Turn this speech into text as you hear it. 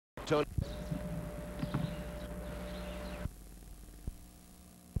Tony.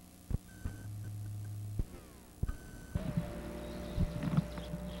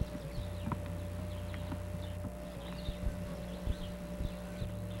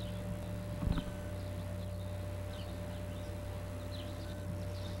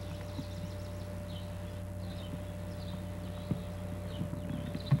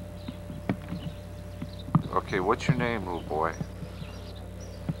 Okay, what's your name, little boy?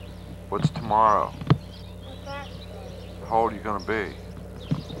 What's tomorrow? How old are you gonna be?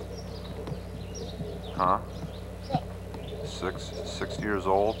 Huh? 6 years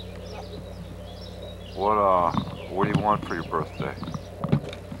old? What do you want for your birthday?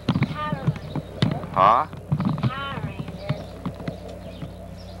 Power Rangers. Huh? Power Rangers.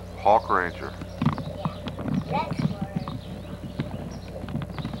 Hawk Ranger. Yeah. Red Schraders.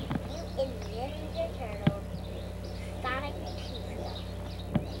 You and Ninja Turtles. Sonic Pizza.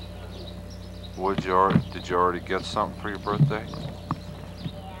 Did you already get something for your birthday? Yeah.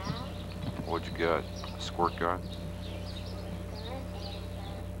 What'd you get? A squirt gun?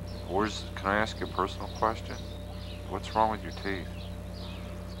 Can I ask you a personal question? What's wrong with your teeth?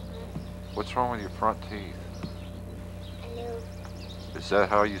 What's wrong with your front teeth? Is that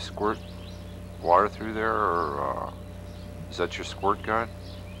how you squirt water through there, or is that your squirt gun?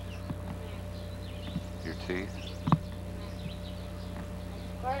 Your teeth?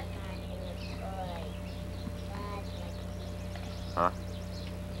 Squirt gun is for like Huh?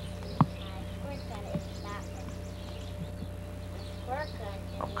 squirt gun is not squirt gun.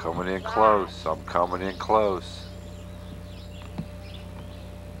 I'm coming in close. I'm coming in close.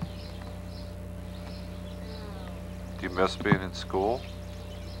 Do you miss being in school?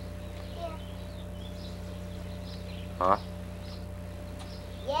 Yeah. Huh?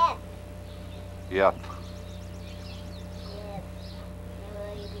 Yes. Yeah. Yes.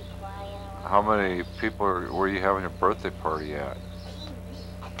 Will you be quiet? How many people were you having a birthday party at?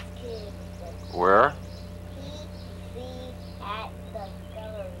 Where? PC at the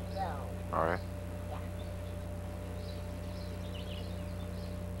Color Zone. All right. Yeah.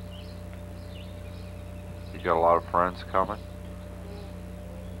 You got a lot of friends coming?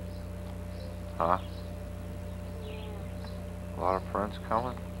 Huh? Yeah. A lot of friends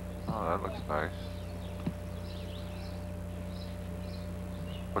coming? Oh, that looks nice.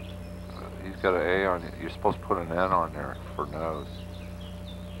 What? He's got an A on it. You're supposed to put an N on there for nose.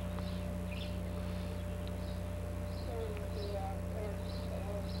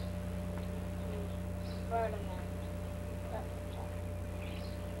 What is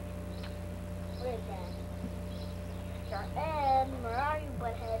that? Where are you,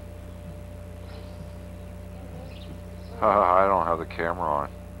 butthead? I don't have the camera on.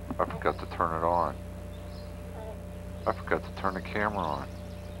 I forgot to turn it on. I forgot to turn the camera on.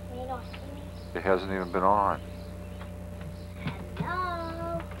 You don't see me? It hasn't even been on.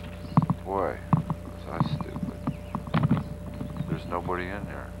 Hello? Boy, was I stupid. There's nobody in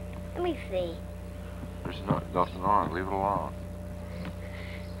there. Let me see. There's nothing on. Leave it alone.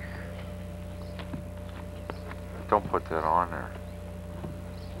 Don't put that on there.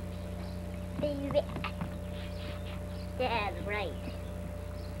 That's right.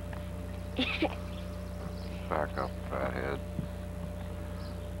 Back up, fathead.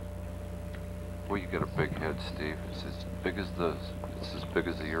 Well, you got a big head, Steve. It's as big as the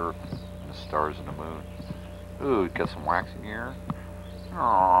Earth, and the stars and the moon. Ooh, you got some wax in your ear?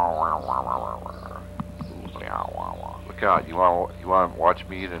 Look out! You want to watch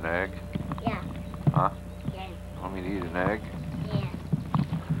me eat an egg? Yeah. Huh? Yeah. Want me to eat an egg? Yeah.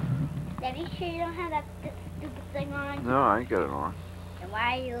 Are you sure you don't have that stupid thing on? No, I ain't got it on. Then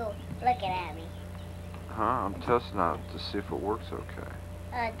why are you looking at me? Huh? I'm testing out to see if it works okay.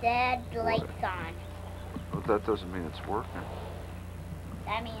 Dad, the light's on. Well, that doesn't mean it's working.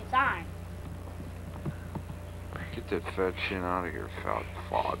 That means on. Get that fat chin out of here, fat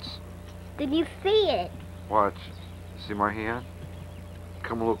fods. Did you see it? Watch. See my hand?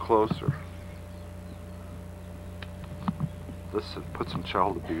 Come a little closer. Listen, put some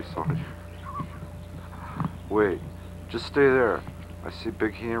child abuse on you. Wait, just stay there. I see a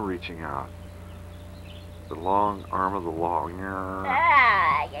big hand reaching out. The long arm of the law.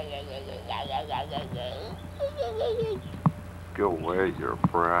 Ah, yeah. Go away, you're a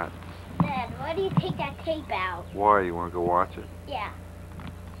brat. Dad, why do you take that tape out? Why? You want to go watch it? Yeah.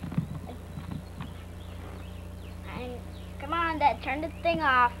 Come on, Dad, turn this thing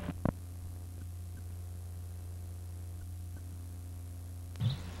off.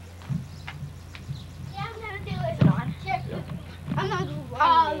 Yeah, I'm gonna do it.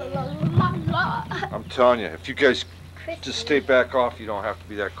 I'm not. I'm telling you, if you guys Chrissy. Just stay back off. You don't have to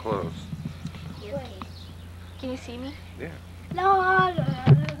be that close. Okay. Can you see me? Yeah. La la la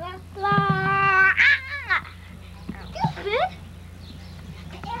la la. Ah! Stupid.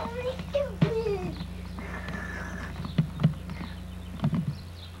 Ellie, stupid.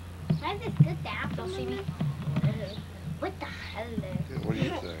 Can I just sit down? Don't see me. What the hell? What do you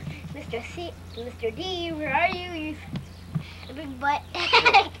think? Mr. D, where are you? You big butt.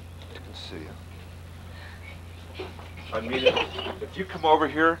 I can see you. I mean, if you come over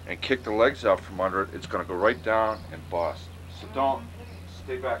here and kick the legs out from under it, it's going to go right down and bust. So don't,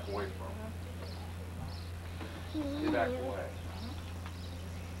 stay back away from it. Stay back away.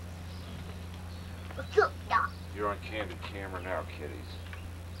 You're on candid camera now, kiddies.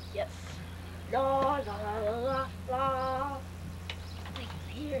 Yes. La la la la la. Wait,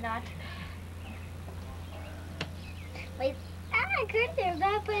 you're not. Wait, I'm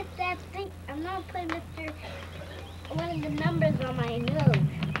not putting that thing. I'm not putting one of the numbers on my nose.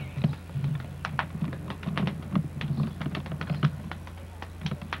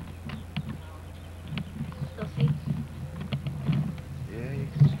 Still see? Yeah, you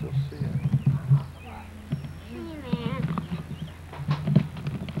can still see it. Hey, man.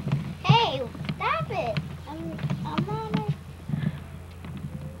 Hey, stop it. I'm on it.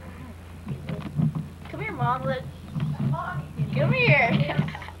 Come here, Mom. Come here.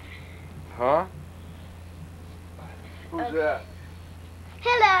 Huh? Who's that?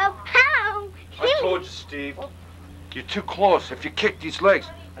 Hello. How? I told you, Steve. You're too close. If you kick these legs,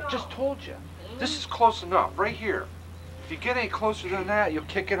 I just told you. This is close enough, right here. If you get any closer than that, you'll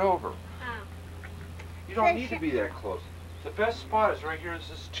kick it over. You don't need to be that close. The best spot is right here is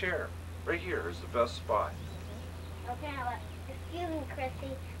this chair. Right here is the best spot. Okay, excuse me,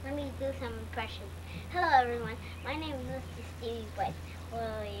 Chrissy. Let me do some impressions. Hello, everyone. My name is Mr. Stevie Butt.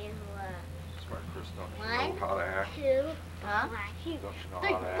 Will you, Smart Chris, don't you know how to act? 2, Huh? 1, 2, Don't you know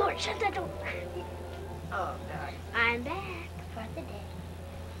 3, how to 4, act? shut the door. Oh, God. I'm back for the day.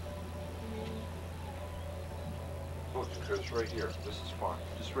 Look, Chris, right here. This is fine.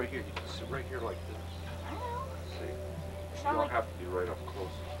 Just right here. You can sit right here like this. I know. See? It's You not don't like, have to be right up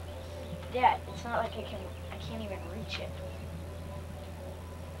close. Dad, it's not like I can't even reach it.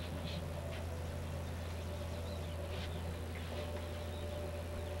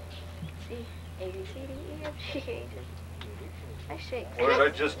 See? A, B, C, D, E, F, G, H, I shake. What did I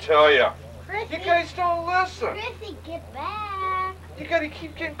just tell you? Chrissy, You guys don't listen. Chrissy, get back. You gotta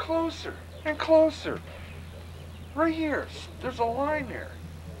keep getting closer and closer. Right here. There's a line there.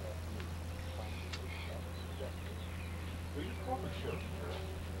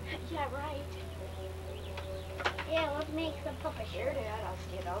 Yeah, right. Yeah, let's make some puppet Here, Dad. I'll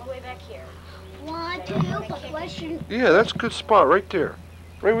stand all the way back here. 1, 2, question. Yeah, that's a good spot right there.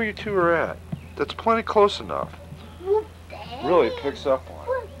 Right where you two are at. That's plenty close enough. Whoop Really picks up on it.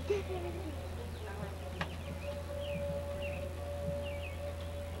 Whoop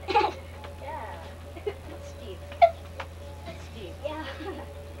Yeah. Steve. Steve. Yeah.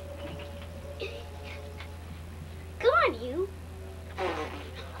 Come on, you.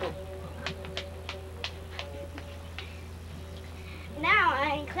 Now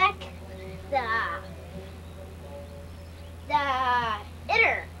I collect the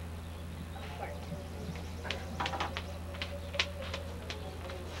inner part.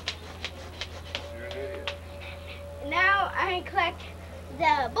 You're an idiot. Now I collect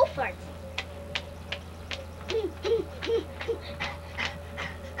the both parts.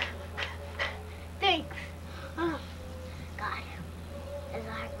 Thanks. Oh, God. That's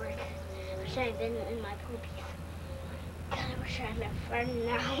hard work. I wish I had been in my poopies. God, I wish I had a friend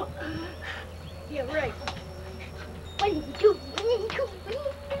now. Yeah, right. 1, 2, 1, 2,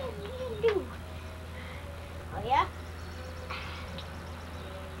 1, 2. Oh, yeah?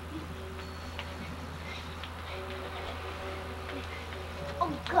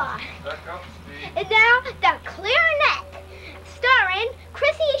 Oh, God. Back up, Steve. And now, the clarinet, starring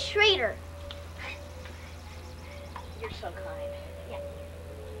Chrissy Schrader. You're so kind.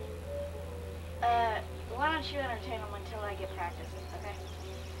 Yeah. Why don't you entertain them until I get practice, okay?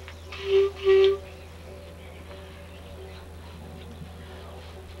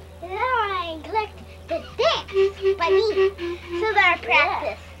 And now I collect the dance by me, so that I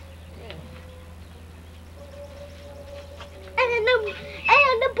practice.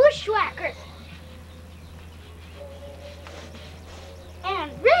 And the bushwhackers.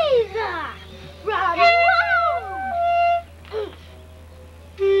 And Razor. Run around.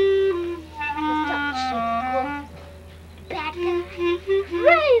 Back and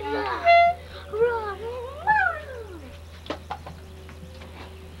Razor. Run around.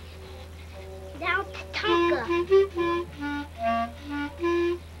 Now to Tonka.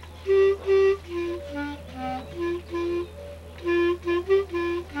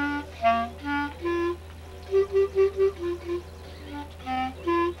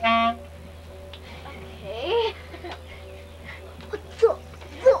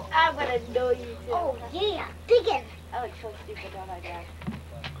 gonna know you too. Oh yeah, digging. I look so stupid, don't I, Dad?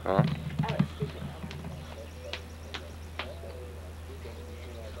 Huh? I look stupid.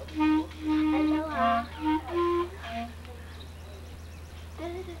 Aloha.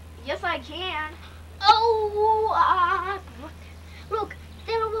 Yes, I can. Oh, look,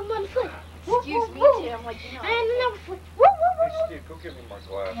 stand on one foot. Excuse me, woo. Tim. Like, you know. And another foot. Woo, woo, Hey, woo, Steve, go get me my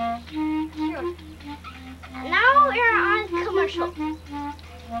glass. Sure. woo. Now we're on commercial.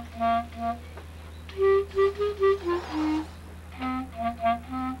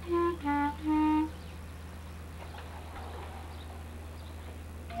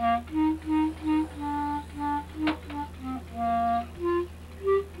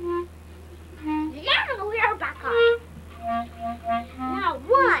 Now we are back on. Now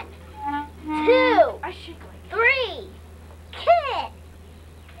 1, 2, I should like. 3, kick,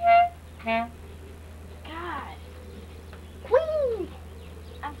 God, queen.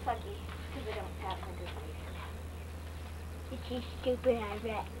 I'm sucky because I don't have my good grades. It's too stupid, I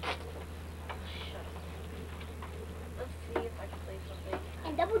bet. Shut up. Let's see if I can play something.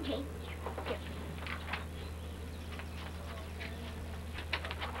 And double J.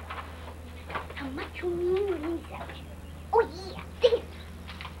 How much you mean that? Oh yeah, damn.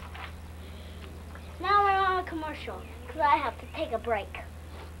 Now we're on a commercial, because I have to take a break.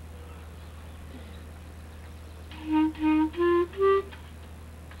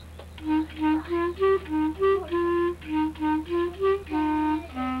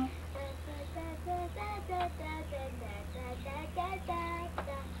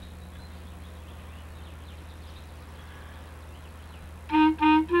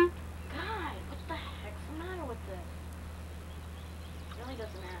 God, what the heck's the matter with this? It really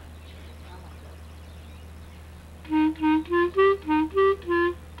doesn't have to sound like this.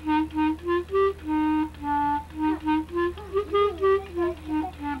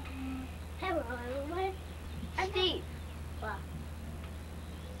 Hello, everyone. Steve. What?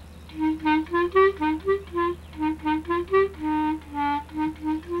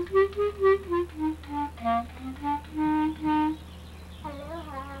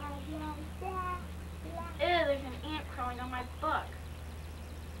 Ew, there's an ant crawling on my book.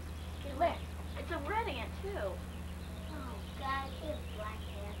 Look, it's a red ant too. Oh God, it's black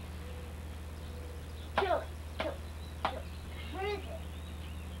ant. Kill it, kill it, kill it. Where is it?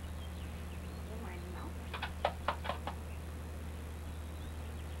 In my mouth.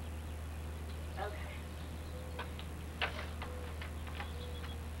 Okay.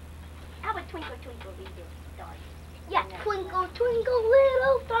 How about twinkle twinkle little star? Yeah, twinkle twinkle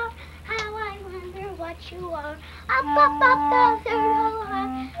little star, how I wonder what you are. Up the third high,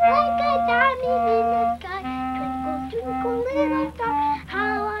 like a diamond in the sky. Twinkle twinkle little star,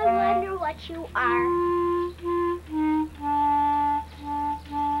 how I wonder what you are.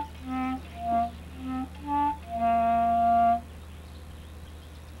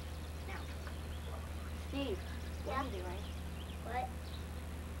 Steve, what are you doing? What?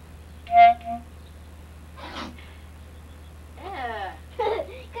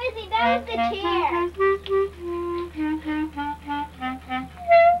 Chrissy, that was the chair.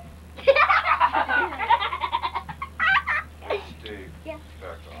 Steve, Yeah.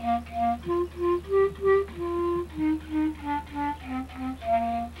 back off.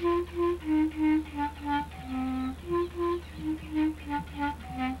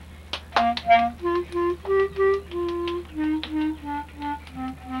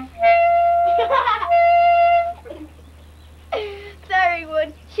 Sorry,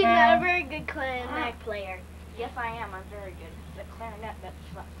 Wood. She's not a very good clarinet player. Yes, I am. I'm very good. It's a clarinet that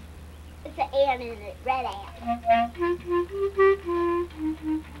sucks. It's an ant in it, red ant.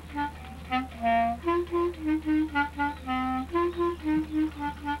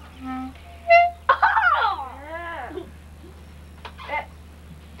 Oh!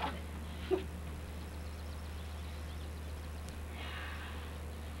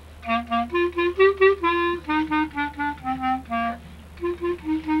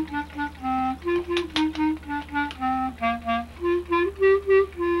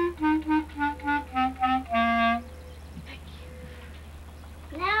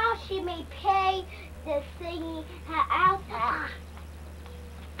 Now she may pay the singing out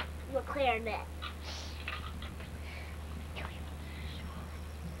the clarinet.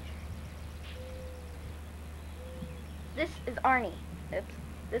 This is Arnie. Oops.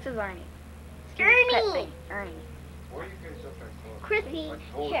 This is Arnie. Ernie! Ernie. Why are you guys up that close? Chrissy, I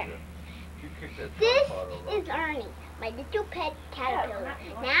told here. you. You kicked that This tripod over. is Arnie, my little pet caterpillar. not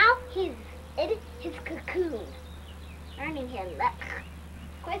yours. Now he's in his cocoon. Arnie here, look.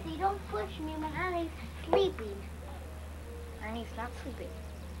 Chrissy, don't push me when Arnie's sleeping. Ernie's not sleeping.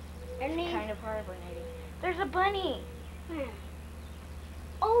 It's kind of hibernating. There's a bunny.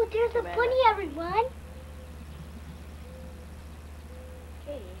 Oh, there's a bunny, everyone.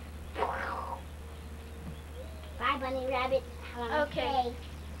 Hey. Bye, bunny rabbit. Have a nice day.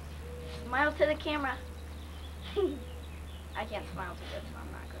 Smile to the camera. I can't smile too good, so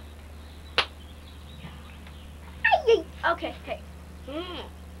I'm not good. Okay, hey.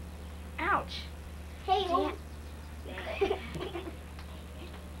 Ouch. Hey,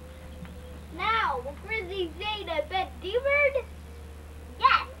 now, will Frizzy say the pet D-bird?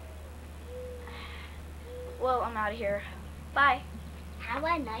 Yes. Well, I'm out of here. Bye. Have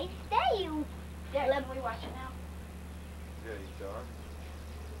a nice day, you. Yeah, can we watch it now? Yeah, you dog.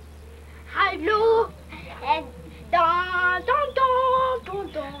 Hello. And dun dun dun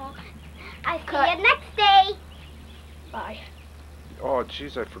dun dun. I see you next day. Bye. Oh,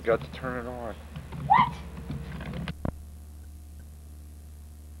 jeez, I forgot to turn it on. What?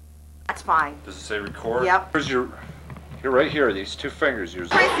 That's fine. Does it say record? Yep. Where's your... You're right here, these two fingers. Yours.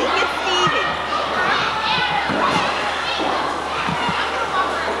 Chrissy, get Stevie.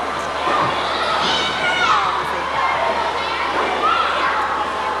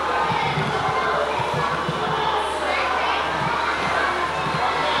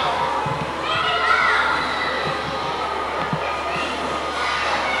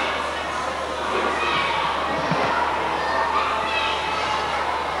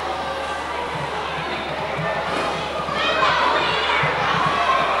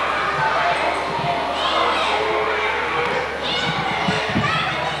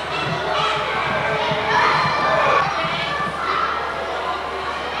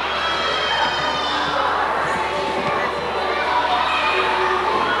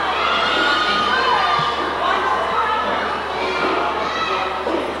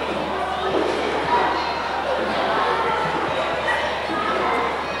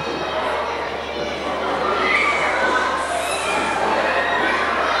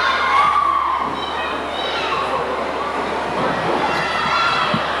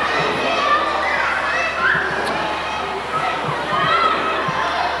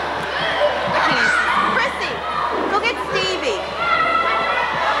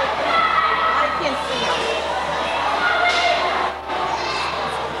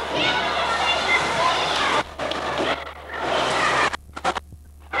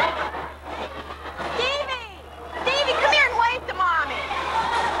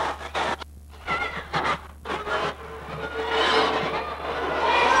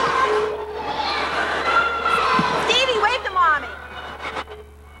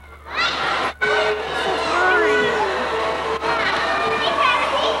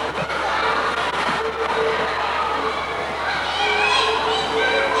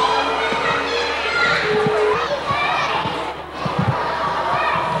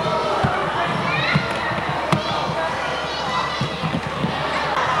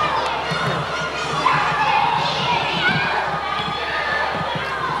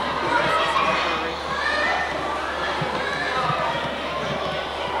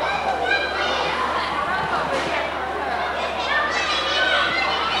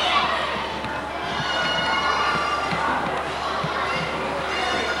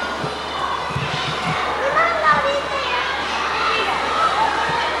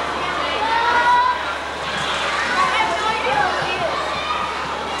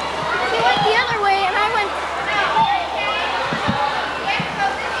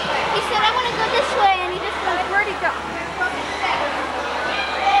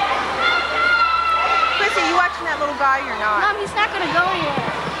 guy or not? Mom, he's not going to go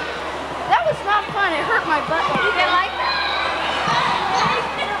anywhere. That was not fun. It hurt my butt. You didn't like that?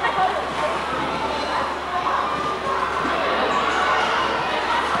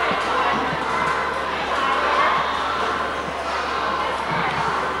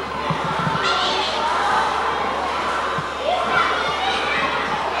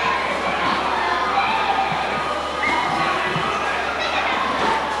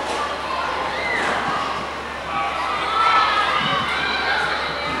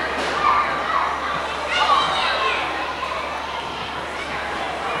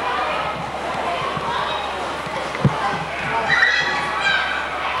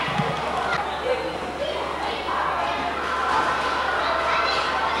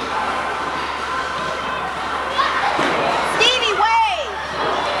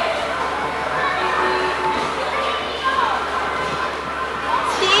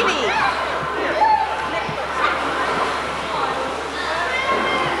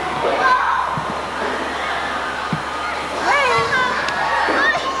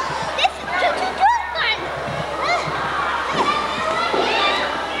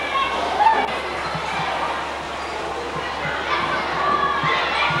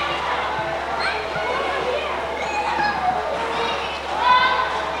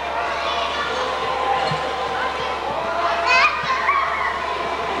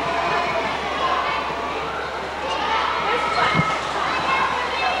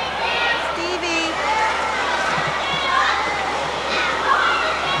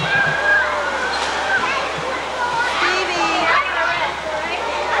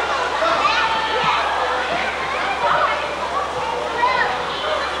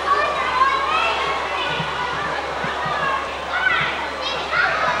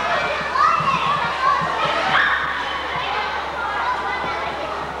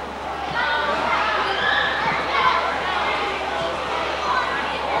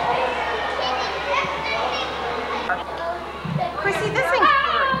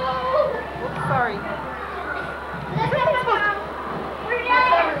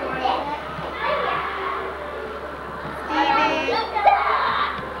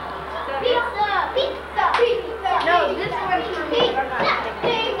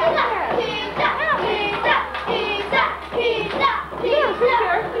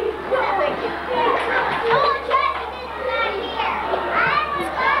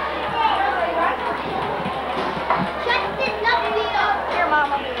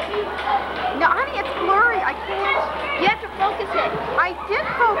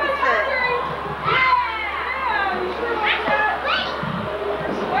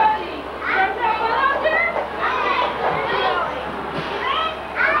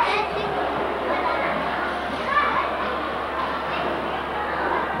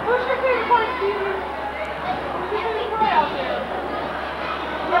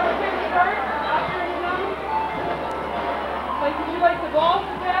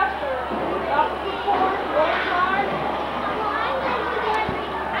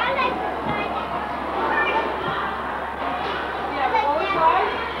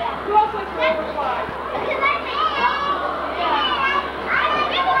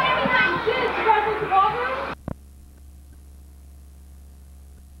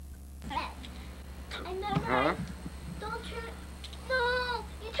 I know that. Huh? Don't turn. No,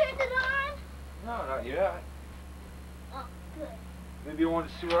 you turned it on. No, not yet. Oh, good. Maybe you want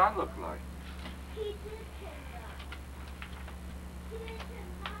to see what I look like. He did turn it on. He didn't turn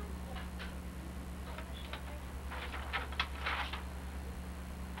it on.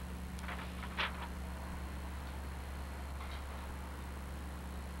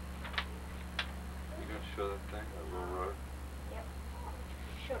 You gonna show that thing, that little road? Yep.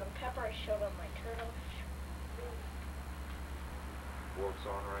 Showed him pepper, I showed him my turtle. Well, it's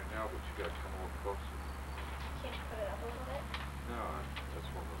on right now, but you gotta come a little closer. Can't you put it up a little bit? No, that's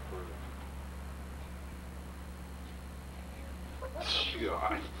one of the further.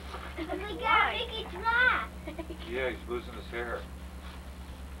 God. Oh my God, Mickey, drop. Yeah, he's losing his hair.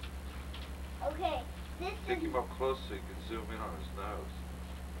 Okay, this Take is. him up close so you can zoom in on his nose.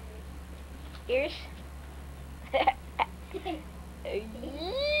 Ears?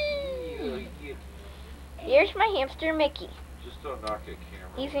 Here's my hamster Mickey. Just don't knock that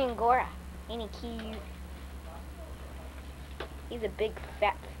camera. He's Angora. Ain't he cute? He's a big,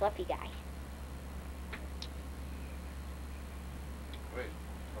 fat, fluffy guy. Wait,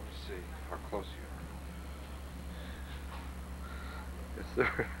 let me see how close you are. Yes,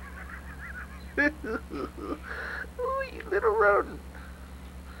 sir. Oh, you little rodent.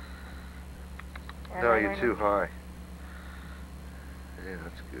 No, you're too high. Yeah,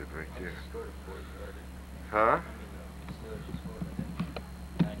 that's good right there. Huh?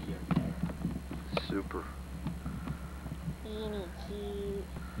 Super. Ain't he cute?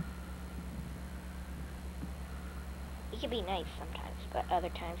 He can be nice sometimes, but other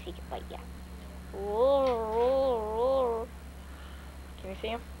times he can bite you. Can you see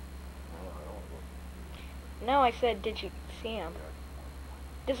him? No, I said, did you see him?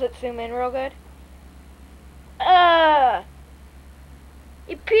 Does it zoom in real good?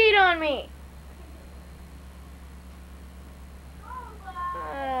 You peed on me! Oh,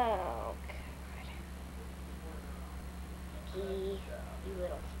 God. Mickey, you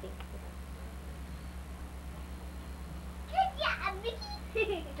little stinker. Good job,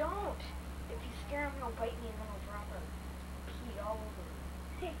 Mickey. Don't! If you scare him, he'll bite me and then he'll drop her pee all over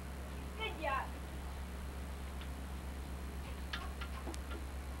me. Good job.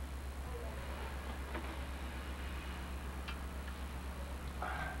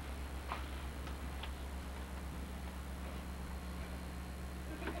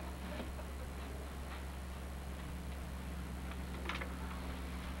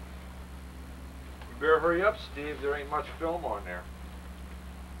 You better hurry up, Steve. There ain't much film on there.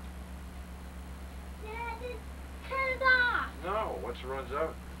 Dad, turn it off. No, once it runs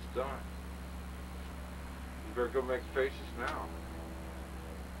out, it's done. You better go make faces now.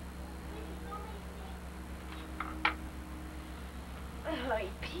 Oh, he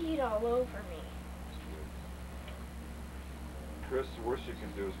peed all over me. Chris, the worst you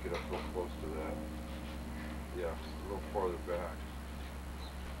can do is get up real close to that. Yeah, a little farther back.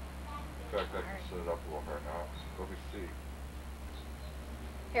 In fact, I can set it up a little higher now. Let me see.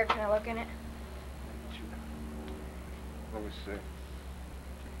 Here, can I look in it? Let me see.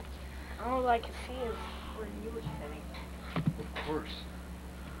 All I can see is where you were sitting. Of course.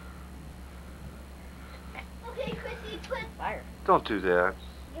 Okay, Chrissy, put. Fire. Don't do that.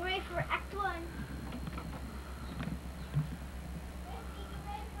 Get ready for Act 1. Chrissy, get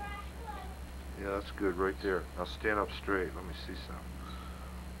ready for Act 1. Yeah, that's good right there. Now stand up straight. Let me see some.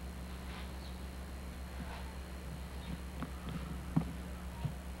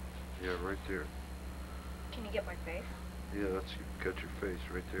 Yeah, right there. Can you get my face? Yeah, that's you got your face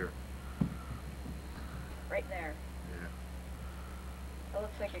right there. Right there. Yeah. It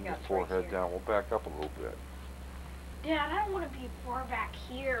looks like I Your got it right forehead here. down. We'll back up a little bit. Dad, I don't want to be far back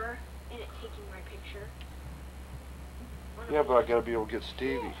here and it taking my picture. Yeah, but I gotta be able to get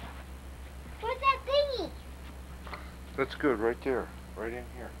Stevie. Where's that thingy? That's good right there. Right in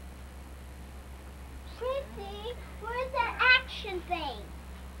here. Chrissy, where's that action thing?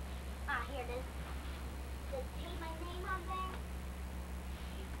 Ah, here it is. Does it say my name on there?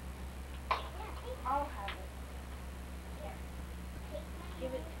 I'll have it. Here. Take my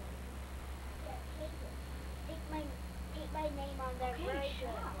Give it name. to me. Yeah, take it. Take my name on there. Okay, Very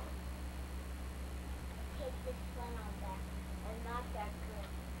shut good. up. Take this one on there. And not that good.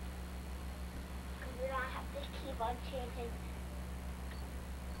 Because we don't have to keep on changing.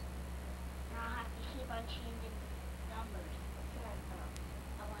 We don't have to keep on changing numbers. What's that about?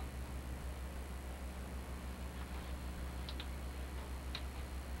 I want.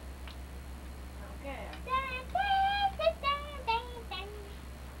 Okay.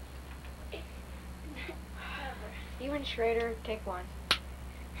 Steven Schrader, take one.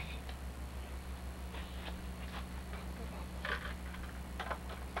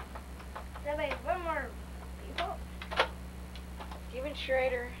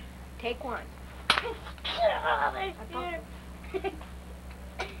 Schrader. Take one.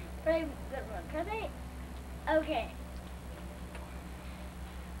 Really good one, can I? Okay.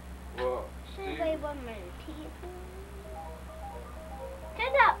 Whoa, Should I Steve. wave on my teeth?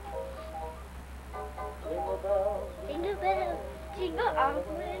 Stand up. Jingle bells, jingle all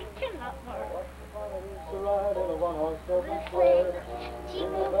the way to Nutmore.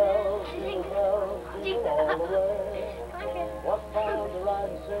 Jingle bells, jingle bells, jingle all the way. What fun to ride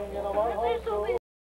and sing in a one-horse open